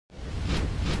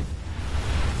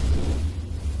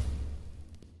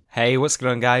Hey, what's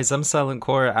going on guys, I'm Silent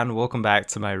Core and welcome back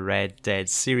to my Red Dead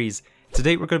series.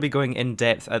 Today we're going to be going in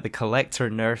depth at the Collector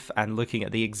nerf and looking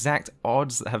at the exact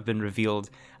odds that have been revealed,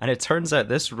 and it turns out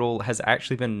this role has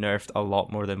actually been nerfed a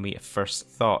lot more than we at first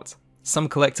thought. Some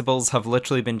collectibles have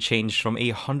literally been changed from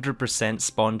a 100%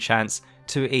 spawn chance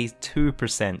to a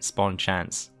 2% spawn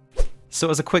chance. So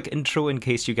as a quick intro in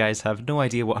case you guys have no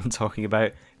idea what I'm talking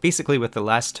about, basically with the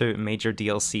last two major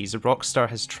DLCs, Rockstar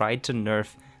has tried to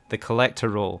nerf the Collector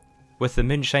Role. With the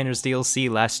Moonshiners DLC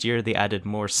last year, they added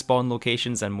more spawn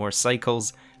locations and more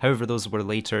cycles, however those were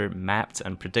later mapped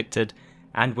and predicted,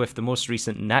 and with the most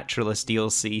recent Naturalist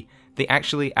DLC, they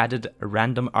actually added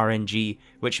random RNG,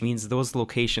 which means those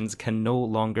locations can no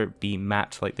longer be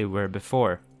mapped like they were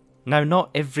before. Now, not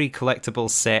every collectible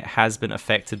set has been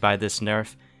affected by this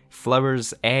nerf.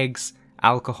 Flowers, eggs,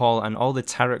 alcohol, and all the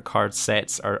tarot card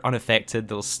sets are unaffected.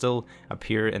 They'll still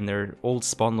appear in their old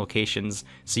spawn locations,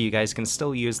 so you guys can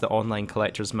still use the online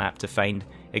collector's map to find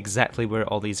exactly where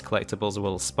all these collectibles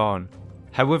will spawn.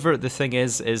 However, the thing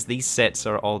is these sets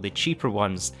are all the cheaper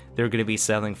ones. They're going to be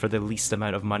selling for the least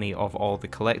amount of money of all the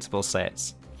collectible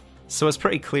sets. So it's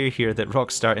pretty clear here that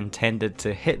Rockstar intended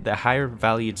to hit the higher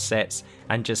valued sets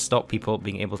and just stop people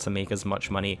being able to make as much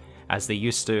money as they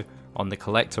used to on the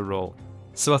collector role.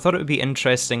 So I thought it would be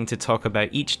interesting to talk about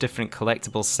each different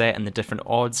collectible set and the different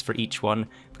odds for each one,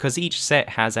 because each set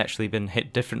has actually been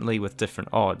hit differently with different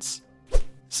odds.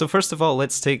 So first of all,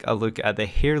 let's take a look at the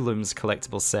Heirlooms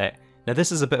collectible set. Now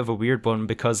this is a bit of a weird one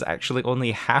because actually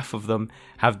only half of them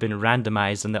have been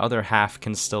randomized and the other half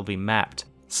can still be mapped.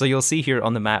 So you'll see here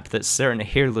on the map that certain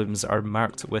heirlooms are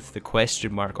marked with the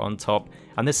question mark on top,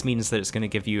 and this means that it's going to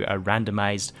give you a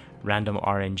randomized random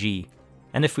RNG.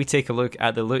 And if we take a look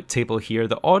at the loot table here,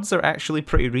 the odds are actually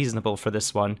pretty reasonable for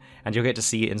this one, and you'll get to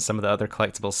see in some of the other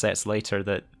collectible sets later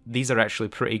that these are actually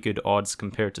pretty good odds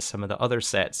compared to some of the other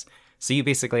sets. So you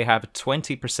basically have a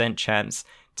 20% chance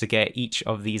to get each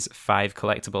of these 5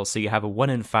 collectibles, so you have a 1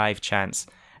 in 5 chance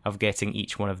of getting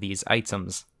each one of these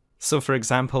items. So for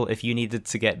example, if you needed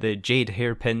to get the Jade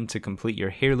Hairpin to complete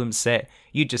your heirloom set,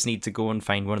 you just need to go and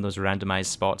find one of those randomized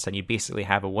spots and you basically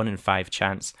have a 1 in 5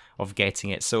 chance of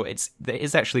getting it. So it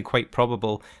is actually quite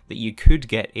probable that you could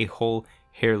get a whole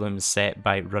heirloom set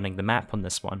by running the map on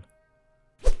this one.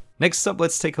 Next up,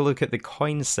 let's take a look at the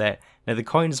coin set. Now the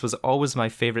coins was always my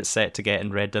favourite set to get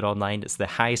in Red Dead Online. It's the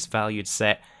highest valued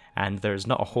set and there's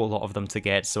not a whole lot of them to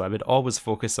get, so I would always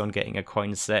focus on getting a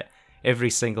coin set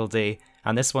every single day,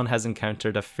 and this one has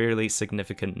encountered a fairly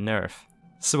significant nerf.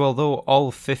 So although all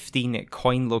 15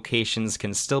 coin locations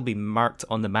can still be marked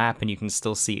on the map and you can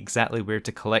still see exactly where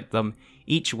to collect them,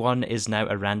 each one is now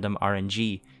a random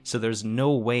RNG, so there's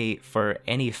no way for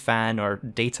any fan or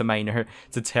data miner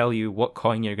to tell you what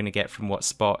coin you're going to get from what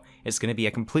spot. It's going to be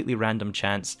a completely random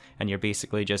chance, and you're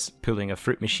basically just pulling a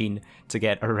fruit machine to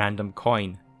get a random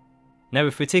coin. Now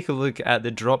if we take a look at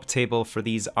the drop table for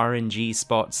these RNG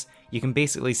spots, you can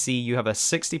basically see you have a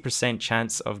 60%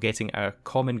 chance of getting a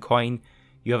common coin,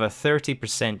 you have a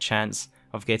 30% chance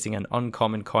of getting an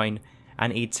uncommon coin,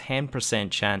 and a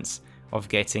 10% chance of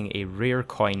getting a rare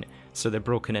coin, so they're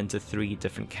broken into 3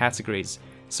 different categories.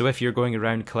 So if you're going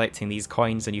around collecting these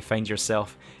coins and you find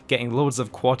yourself getting loads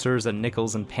of quarters and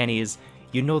nickels and pennies,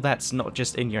 you know that's not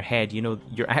just in your head, you know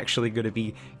you're actually going to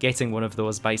be getting one of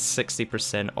those by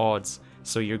 60% odds.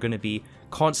 So you're going to be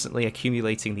constantly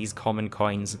accumulating these common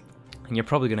coins, and you're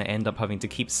probably going to end up having to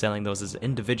keep selling those as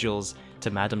individuals to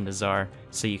Madame Nazar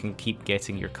so you can keep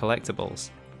getting your collectibles.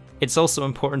 It's also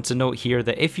important to note here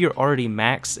that if you're already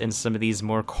maxed in some of these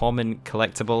more common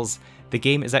collectibles, the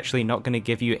game is actually not going to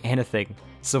give you anything.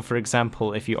 So for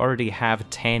example, if you already have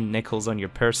 10 nickels on your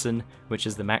person, which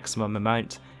is the maximum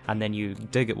amount, and then you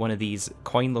dig at one of these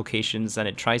coin locations and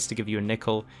it tries to give you a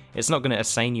nickel, it's not going to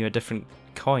assign you a different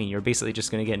coin. You're basically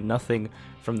just going to get nothing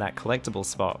from that collectible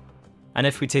spot. And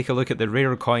if we take a look at the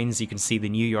rare coins, you can see the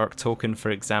New York token,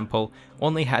 for example,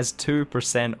 only has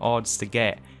 2% odds to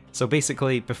get. So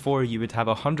basically, before you would have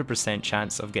a 100%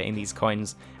 chance of getting these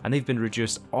coins, and they've been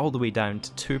reduced all the way down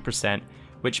to 2%,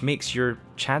 which makes your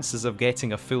chances of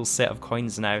getting a full set of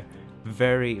coins now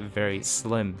very, very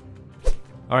slim.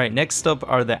 Alright, next up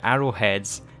are the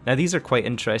arrowheads. Now these are quite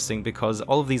interesting because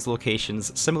all of these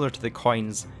locations, similar to the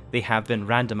coins, they have been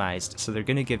randomized, so they're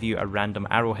going to give you a random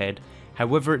arrowhead.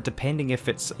 However, depending if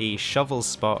it's a shovel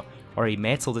spot or a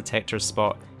metal detector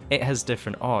spot, it has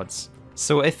different odds.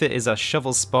 So if it is a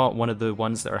shovel spot, one of the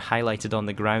ones that are highlighted on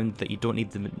the ground that you don't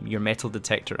need your metal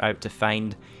detector out to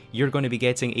find, you're going to be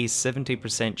getting a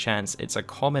 70% chance it's a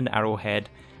common arrowhead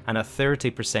and a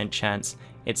 30% chance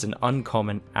it's an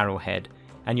uncommon arrowhead.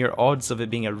 And your odds of it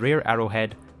being a rare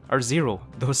arrowhead are 0.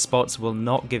 Those spots will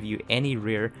not give you any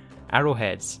rare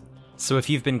arrowheads. So if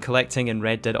you've been collecting in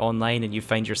Red Dead Online and you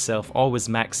find yourself always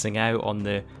maxing out on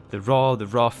the raw, the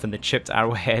rough and the chipped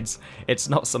arrowheads, it's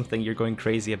not something you're going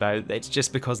crazy about. It's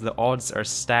just because the odds are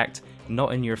stacked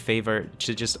not in your favour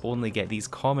to just only get these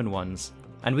common ones.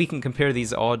 And we can compare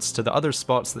these odds to the other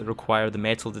spots that require the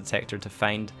metal detector to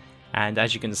find, and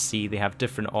as you can see they have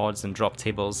different odds and drop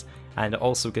tables, and it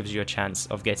also gives you a chance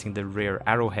of getting the rare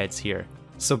arrowheads here.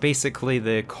 So basically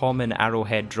the common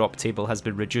arrowhead drop table has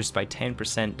been reduced by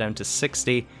 10% down to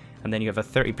 60, and then you have a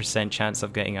 30% chance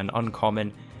of getting an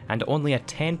uncommon, and only a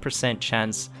 10%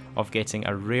 chance of getting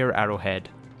a rare arrowhead.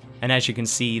 And as you can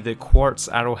see, the quartz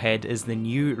arrowhead is the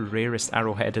new rarest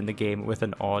arrowhead in the game with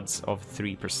an odds of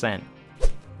 3%.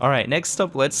 Alright, next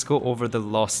up let's go over the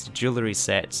lost jewellery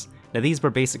sets. Now these were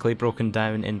basically broken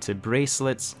down into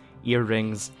bracelets,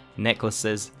 earrings,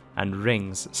 necklaces, and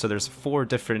rings, so there's 4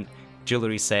 different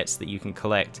jewellery sets that you can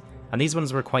collect. And these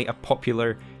ones were quite a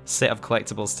popular set of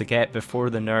collectibles to get before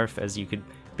the nerf, as you could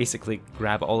basically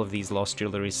grab all of these lost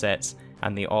jewellery sets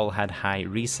and they all had high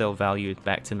resale value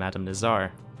back to Madame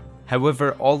Nazar.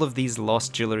 However, all of these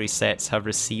lost jewellery sets have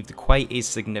received quite a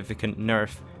significant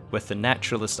nerf with the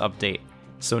Naturalist update.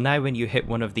 So now when you hit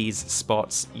one of these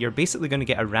spots, you're basically going to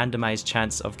get a randomized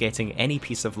chance of getting any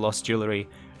piece of lost jewellery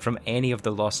from any of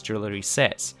the lost jewellery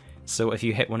sets. So if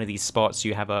you hit one of these spots,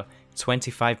 you have a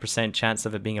 25% chance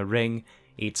of it being a ring,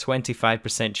 a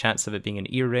 25% chance of it being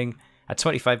an earring, a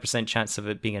 25% chance of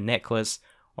it being a necklace,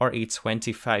 or a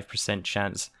 25%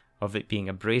 chance of it being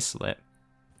a bracelet.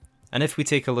 And if we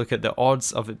take a look at the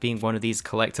odds of it being one of these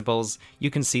collectibles, you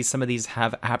can see some of these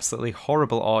have absolutely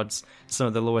horrible odds, some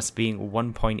of the lowest being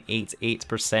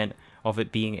 1.88% of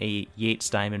it being a Yates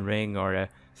diamond ring, or a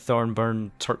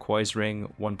Thornburn turquoise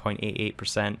ring,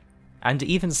 1.88%. And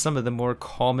even some of the more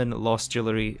common lost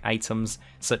jewellery items,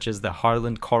 such as the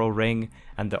Harland coral ring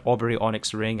and the Aubrey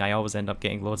onyx ring, I always end up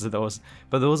getting loads of those,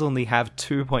 but those only have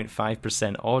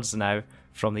 2.5% odds now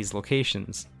from these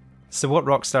locations. So what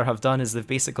Rockstar have done is they've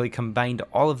basically combined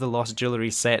all of the lost jewellery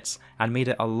sets and made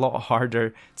it a lot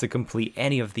harder to complete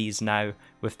any of these now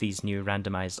with these new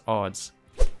randomized odds.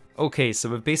 Okay, so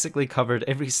we've basically covered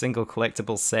every single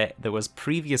collectible set that was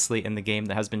previously in the game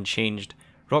that has been changed.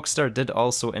 Rockstar did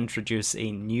also introduce a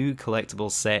new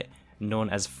collectible set known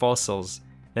as Fossils.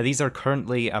 Now these are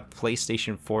currently a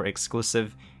PlayStation 4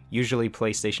 exclusive. Usually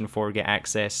PlayStation 4 get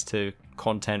access to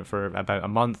content for about a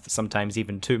month, sometimes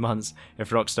even 2 months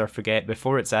if Rockstar forget,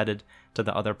 before it's added to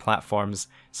the other platforms,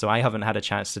 so I haven't had a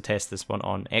chance to test this one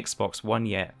on Xbox One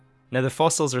yet. Now the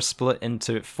fossils are split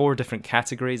into 4 different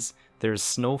categories. There's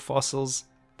snow fossils,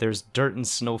 there's dirt and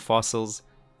snow fossils,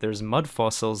 there's mud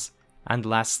fossils, and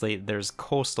lastly there's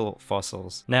coastal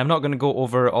fossils. Now I'm not going to go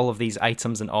over all of these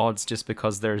items and odds just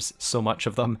because there's so much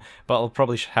of them, but I'll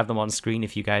probably have them on screen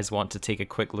if you guys want to take a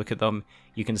quick look at them.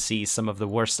 You can see some of the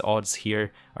worst odds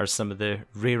here are some of the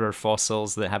rarer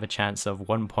fossils that have a chance of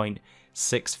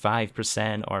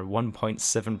 1.65% or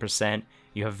 1.7%.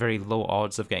 You have very low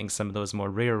odds of getting some of those more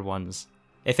rare ones.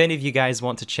 If any of you guys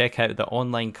want to check out the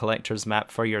online collector's map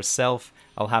for yourself,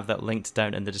 I'll have that linked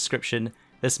down in the description.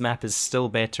 This map is still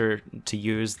better to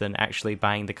use than actually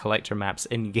buying the collector maps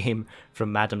in-game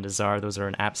from Madame Nazar. Those are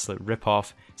an absolute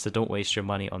rip-off, so don't waste your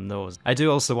money on those. I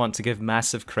do also want to give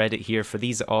massive credit here for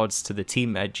these odds to the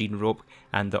team at Gene Rope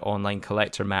and the online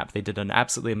collector map. They did an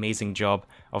absolutely amazing job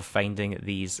of finding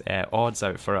these odds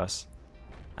out for us.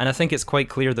 And I think it's quite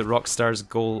clear that Rockstar's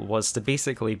goal was to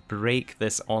basically break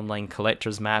this online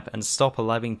collector's map and stop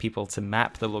allowing people to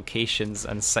map the locations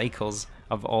and cycles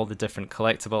of all the different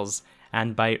collectibles.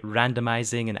 And by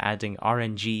randomizing and adding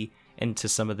RNG into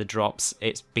some of the drops,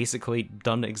 it's basically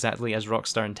done exactly as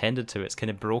Rockstar intended to. It's kind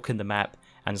of broken the map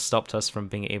and stopped us from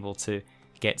being able to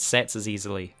get sets as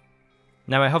easily.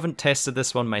 Now I haven't tested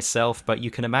this one myself, but you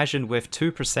can imagine with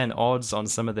 2% odds on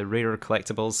some of the rarer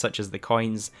collectibles such as the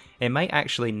coins, it might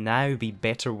actually now be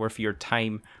better worth your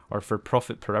time, or for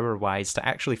profit per hour wise, to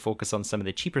actually focus on some of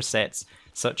the cheaper sets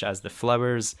such as the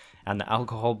flowers and the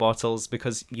alcohol bottles,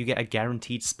 because you get a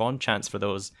guaranteed spawn chance for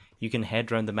those. You can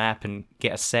head around the map and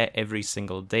get a set every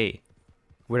single day.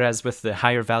 Whereas with the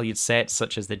higher valued sets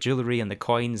such as the jewellery and the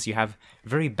coins, you have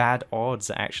very bad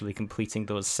odds at actually completing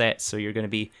those sets, so you're going to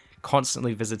be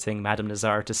constantly visiting Madame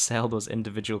Nazar to sell those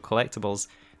individual collectibles,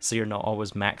 so you're not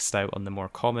always maxed out on the more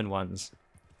common ones.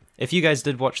 If you guys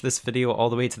did watch this video all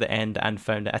the way to the end and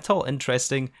found it at all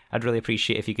interesting, I'd really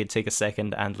appreciate if you could take a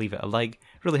second and leave it a like.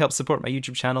 It really helps support my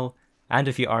YouTube channel, and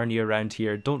if you are new around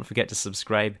here, don't forget to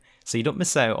subscribe so you don't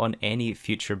miss out on any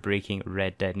future breaking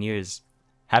Red Dead news.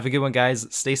 Have a good one guys,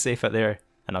 stay safe out there,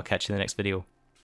 and I'll catch you in the next video.